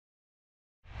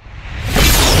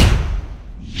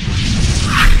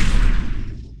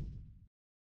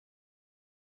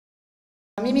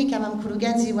Mimi kama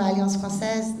mkurugenzi wa Alliance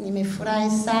Francaise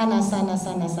nimefurahi sana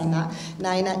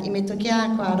na imetokea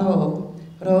kwa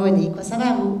rohoni kwa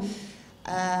sababu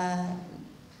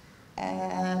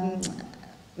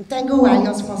mtengo wa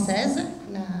Alliance Francaise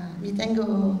na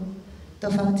mitengo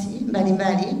tofauti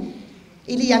mbalimbali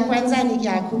ili ya kwanza ni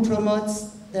ya kupromote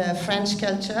the French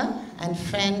culture and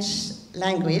French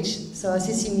language. So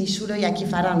sisi ni shule ya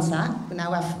Kifaransa,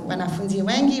 kuna wanafunzi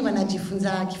wengi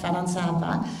wanajifunza Kifaransa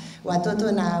hapa,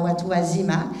 watoto na watu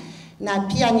wazima. Na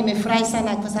pia nimefurahi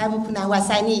sana kwa sababu kuna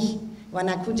wasanii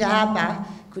wanakuja hapa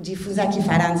kujifunza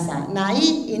Kifaransa. Na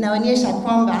hii inaonyesha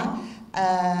kwamba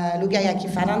lugha ya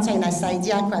Kifaransa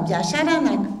inasaidia kwa biashara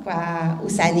na kwa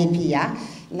usanii pia.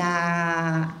 Na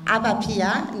hapa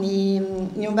pia ni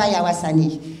nyumba ya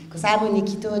wasanii kwa sababu ni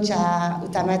kituo cha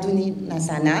Utamaduni na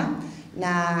Sanaa.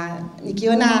 Na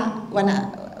nikiona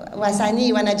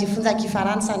wasanii wanajifunza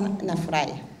Kifaransa na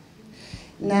furahi.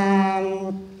 Na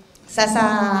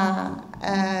sasa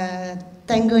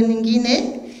tango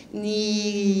nyingine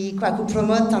ni kwa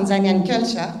kupromote Tanzanian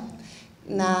culture.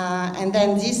 And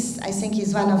then this I think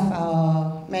is one of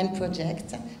our main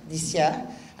projects this year.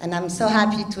 And I'm so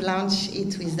happy to launch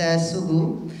it with the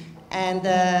Sugu. And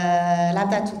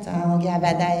labda tutaongea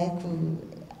baadaye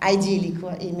ID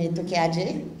ilikuwa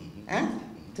imetokeaje.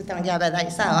 Tutaongea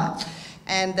baadaye sawa.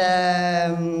 And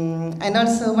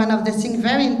also one of the things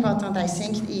very important I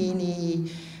think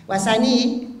ni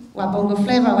wasanii wa Bongo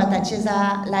Fleva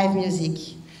watacheza live music.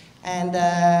 And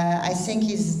I think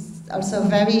it's also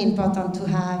very important to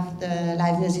have the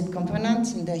live music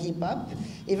component in the hip hop,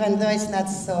 even though it's not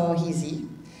so easy.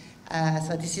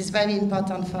 So this is very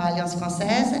important for Alliance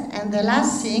Francaise. And the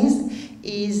last thing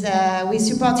is we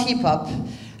support hip hop.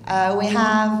 We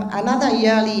have another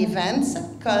yearly event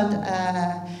called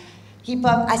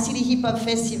Asili Hip Hop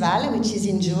Festival, which is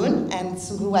in June, and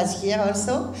Sugu was here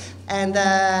also. And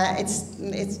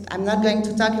I'm not going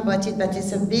to talk about it, but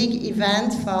it's a big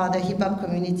event for the hip hop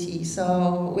community.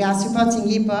 So we are supporting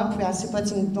hip hop, we are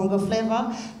supporting Bongo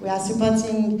Fleva, we are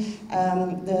supporting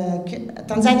the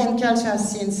Tanzanian culture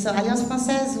scene. So Alliance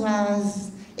Francaise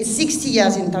is 60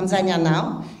 years in Tanzania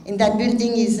now. In that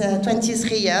building is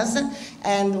 23 years.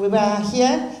 And we were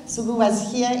here, Sugu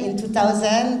was here in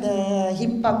 2000, the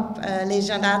hip-hop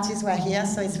legend artists were here,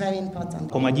 so it's very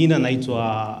important. Kwa majina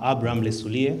naitwa Abraham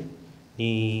Lesulie,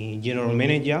 ni General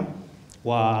Manager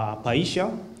wa Paisha,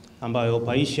 ambayo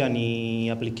Paisha ni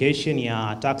application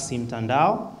ya taxi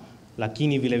mtandao,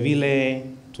 lakini vile vile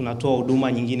tunatoa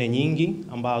huduma nyingine nyingi,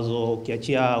 ambazo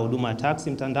ukiachia huduma ya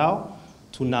taxi mtandao,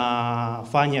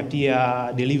 tunafanya pia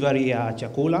delivery ya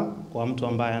chakula kwa mtu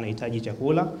ambaye anahitaji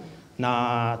chakula.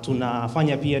 Na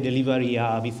tunafanya pia delivery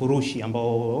ya vifurushi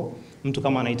ambao mtu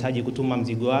kama anahitaji kutuma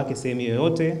mzigo wake sehemu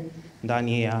yoyote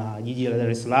ndani ya jiji la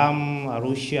Dar es Salaam,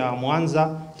 Arusha,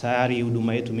 Mwanza, tayari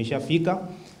huduma yetu imeshafika.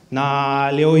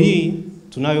 Na leo hii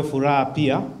tunayo furaha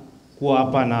pia kuwa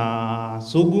hapa na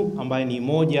Sugu ambaye ni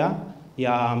moja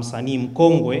ya msanii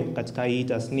mkongwe katika hii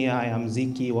tasnia ya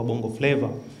muziki wa Bongo Fleva.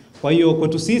 Kwa hiyo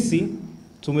kwetu sisi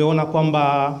tumeona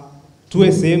kwamba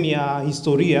tuwe sehemu ya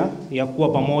historia ya kuwa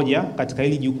pamoja katika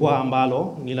hili jukwaa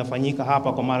ambalo linafanyika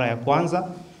hapa kwa mara ya kwanza,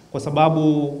 kwa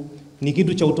sababu ni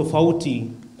kitu cha utofauti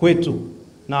kwetu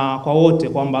na kwa wote,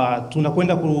 kwamba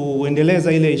tunakwenda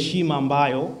kuendeleza ile heshima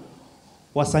ambayo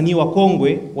wasanii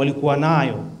wakongwe walikuwa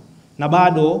nayo, na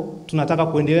bado tunataka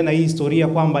kuendelea na hii historia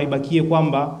kwamba ibakie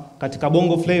kwamba katika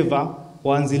Bongo Fleva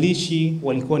waanzilishi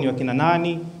walikuwa ni wakina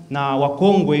nani na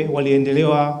wakongwe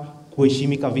waliendelewa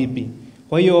kuheshimika vipi.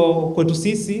 Kwa hiyo kwetu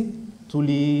sisi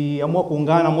tuliamua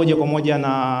kuungana moja kwa moja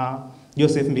na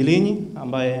Joseph Mbilinyi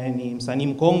ambaye ni msanii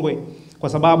mkongwe, kwa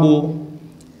sababu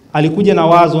alikuja na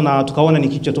wazo na tukaona ni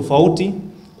kitu tofauti.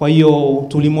 Kwa hiyo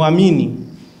tulimwamini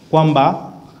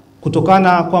kwamba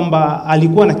kutokana kwamba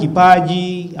alikuwa na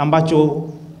kipaji ambacho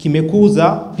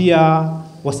kimekuza pia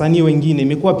wasanii wengine,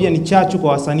 imekuwa pia ni chachu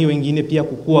kwa wasanii wengine pia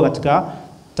kukua katika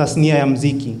tasnia ya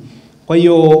muziki. Kwa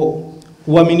hiyo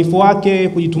uaminifu wake,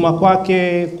 kujituma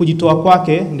kwake, kujitoa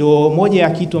kwake ndio moja ya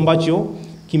kitu ambacho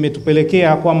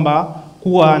kimetupelekea kwamba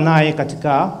kuwa naye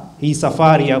katika hii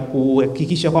safari ya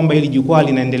kuhakikisha kwamba hili jukwaa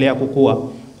linaendelea kukua.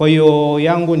 Kwa hiyo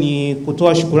yangu ni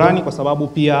kutoa shukrani kwa sababu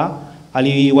pia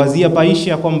aliwazia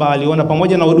Paisha kwamba aliona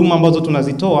pamoja na huduma ambazo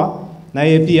tunazitoa, na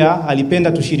yeye pia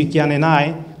alipenda tushirikiane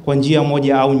naye kwa njia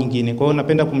moja au nyingine. Kwa hiyo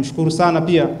napenda kumshukuru sana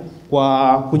pia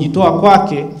kwa kujitoa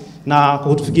kwake na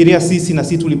kutufikiria sisi, na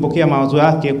sisi tulipokea mawazo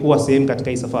yake kuwa sehemu katika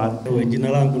hii safari. Jina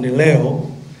langu ni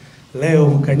Leo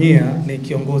Mkanyia, ni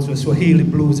kiongozi wa Swahili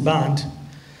Blues Band.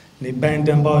 Ni band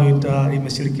ambayo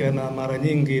imeshirikiana mara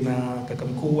nyingi na kaka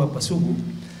mkuu hapa Sugu,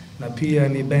 na pia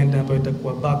ni band ambayo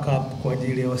itakuwa backup kwa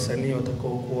ajili ya wasanii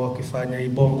watakaokuwa wakifanya hii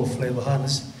Bongo Fleva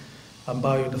Honors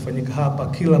ambayo itafanyika hapa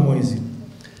kila mwezi.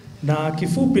 Na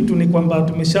kifupi tu ni kwamba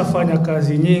tumeshafanya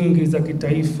kazi nyingi za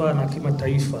kitaifa na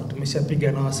kimataifa.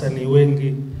 Tumeshapiga na wasanii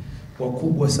wengi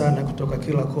wakubwa sana kutoka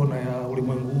kila kona ya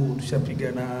ulimwengu huu.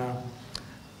 Tushapiga na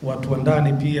watu wa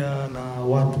ndani pia na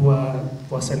watu wa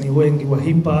wasanii wengi wa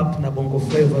hip hop na Bongo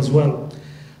Flava as well.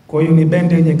 Kwa hiyo ni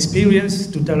band yenye experience,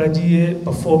 tutarajie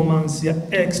performance ya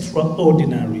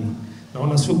extraordinary.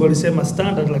 Naona Sugu alisema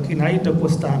standard, lakini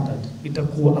haitakuwa standard,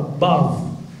 itakuwa above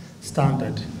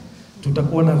standard.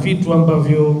 Tutakuwa na vitu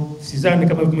ambavyo sidhani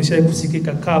kama vimeshawahi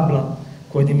kusikika kabla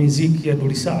kwenye muziki ya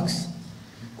Dully Sykes.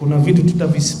 Kuna vitu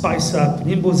tutavispice up,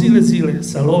 nyimbo zile zile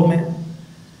Salome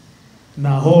na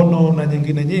Hono na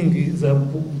nyingine nyingi za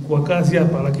kwa kazi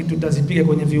hapa, lakini tutazipiga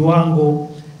kwenye viwango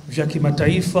vya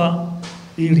kimataifa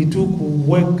ili tu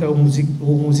kuweka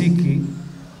muziki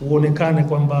uonekane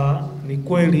kwamba ni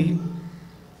kweli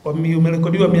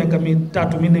umerekodiwa miaka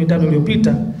 3-4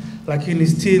 iliyopita, lakini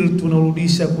still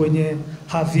tunarudisha kwenye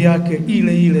hadhi yake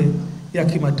ile ile ya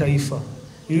kimataifa.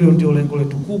 Hilo ndio lengo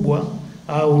letu kubwa,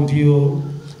 au ndio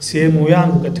sehemu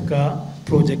yangu katika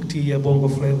project ya Bongo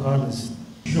Fleva Honors.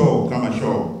 Show kama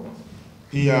show,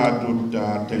 pia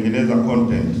tutatengeneza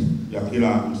content ya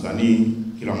kila msanii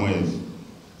kila mwezi.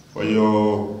 Kwa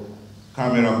hiyo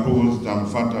camera crews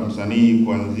tutamfuata msanii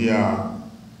kuanzia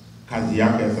kazi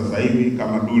yake sasa hivi.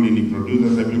 Kama Dully ni producer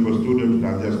sasa yuko studio,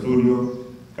 tutaanzia studio.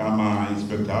 Kama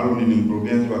Inspector Haruni ni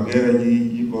mkurugenzi wa garage,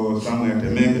 yuko somewhere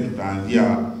Temeke,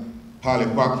 tutaanzia pale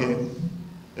kwake.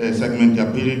 Segment ya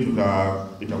pili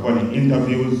itakuwa ni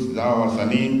interviews za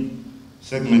wasanii.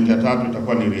 Segment ya tatu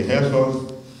itakuwa ni rehearsals,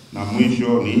 na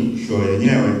mwisho ni show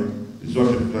yenyewe.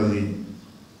 Zote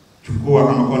tutazichukua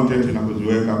kama content na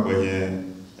kuziweka kwenye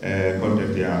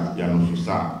content ya nusu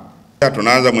saa.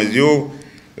 Tunaanza mwezi huu,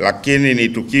 lakini ni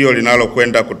tukio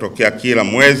linalokwenda kutokea kila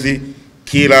mwezi,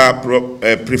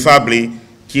 preferably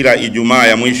kila Ijumaa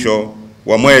ya mwisho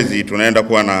wa mwezi tunaenda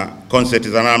kuwa na concert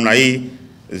za namna hii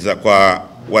za kwa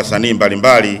wasanii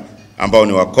mbalimbali ambao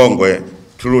ni wakongwe.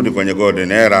 Turudi kwenye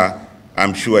golden era.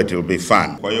 I'm sure it will be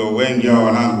fun. Kwa hiyo wengi hao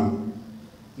wanangu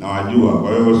na wajua.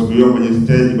 Kwa hiyo siku hiyo kwenye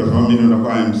stage, kwa sababu mimi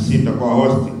nitakuwa MC, nitakuwa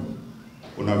host,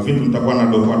 kuna vitu nitakuwa na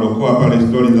dokoa pale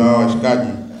stories za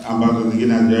washikaji ambazo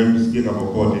zingine hazijawahi kusikika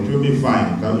popote. It will be fine.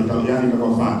 Yani itakuwa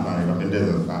fun sana,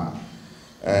 itapendeza sana.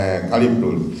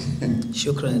 Karibu.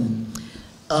 Shukrani.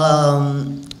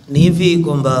 Ni hivi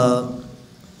kwamba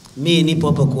mimi nipo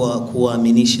hapa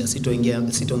kuwaaminisha,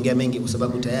 sitoongea mengi kwa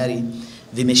sababu tayari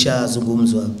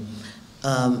vimeshazungumzwa.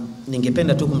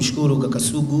 Ningependa tu kumshukuru kaka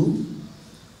Sugu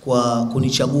kwa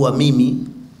kunichagua mimi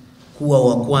kuwa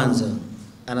wa kwanza.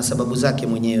 Ana sababu zake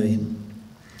mwenyewe.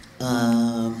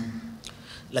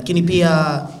 Lakini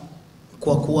pia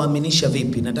kwa kuwaaminisha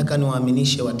vipi, nataka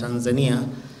niwaaminishe wa Tanzania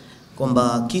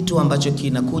kwamba kitu ambacho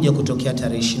kinakuja kutokea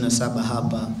tarehe 27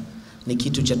 hapa ni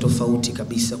kitu cha tofauti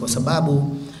kabisa, kwa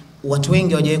sababu watu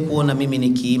wengi hawajawahi kuona mimi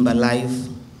nikiimba live.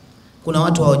 Kuna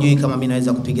watu hawajui kama mimi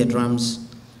naweza kupiga drums.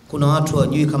 Kuna watu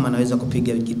hawajui kama naweza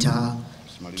kupiga gitaa,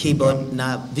 keyboard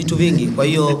na vitu vingi. Kwa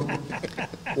hiyo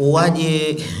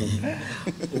waje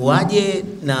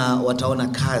na wataona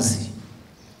kazi.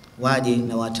 Waje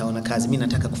na wataona kazi. Mimi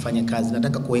nataka kufanya kazi,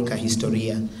 nataka kuweka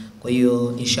historia. Kwa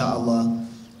hiyo inshallah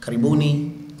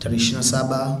karibuni tarehe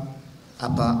 27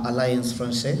 hapa Alliance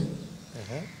Francaise.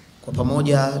 Kwa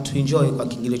pamoja tuenjoy kwa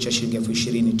kiingilio cha shilingi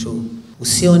 20,000 tu.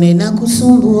 Usione na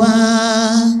kusumbua,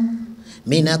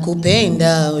 mimi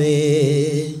nakupenda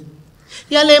we.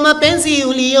 Yale mapenzi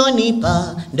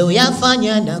ulionipa ndo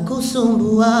yafanya na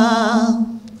kusumbua.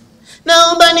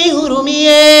 Naomba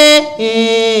nihurumie,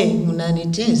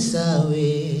 unanitesa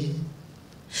we.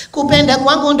 Kupenda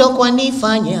kwangu ndo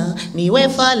kwanifanya niwe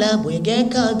fala bwege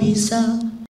kabisa.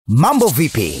 Mambo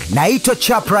vipi? Naitwa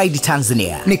Chapride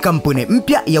Tanzania. Ni kampuni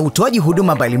mpya ya utoaji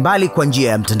huduma mbalimbali kwa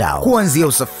njia ya mtandao. Kuanzia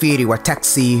usafiri wa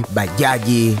taksi,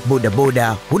 bajaji,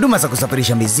 bodaboda, huduma za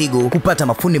kusafirisha mizigo, kupata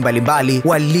mafundi mbalimbali,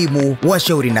 walimu,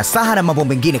 washauri nasaha na mambo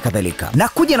mengine kadhalika. Na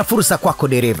kuja na fursa kwako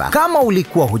dereva. Kama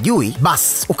ulikuwa hujui,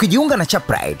 bas ukijiunga na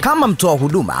Chapride kama mtoa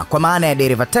huduma kwa maana ya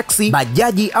dereva taksi,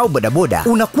 bajaji au bodaboda,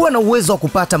 unakuwa na uwezo wa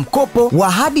kupata mkopo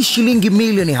wa hadi shilingi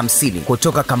milioni 50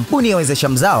 kutoka kampuni ya wezesha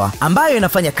mzawa ambayo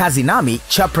inafanya kazi nami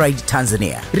Chapride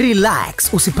Tanzania.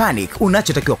 Relax, usipanic.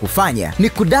 Unachotakiwa kufanya ni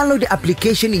kudownload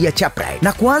application ya Chapride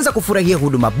na kuanza kufurahia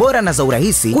huduma bora na za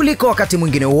urahisi kuliko wakati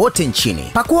mwingine wote nchini.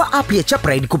 Pakua app ya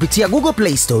Chapride kupitia Google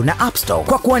Play Store na App Store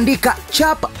kwa kuandika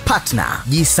Chap Partner.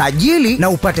 Jisajili na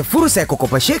upate fursa ya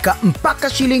kukopesheka mpaka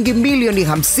shilingi milioni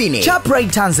 50.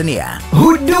 Chapride Tanzania.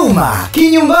 Huduma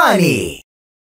kinyumbani.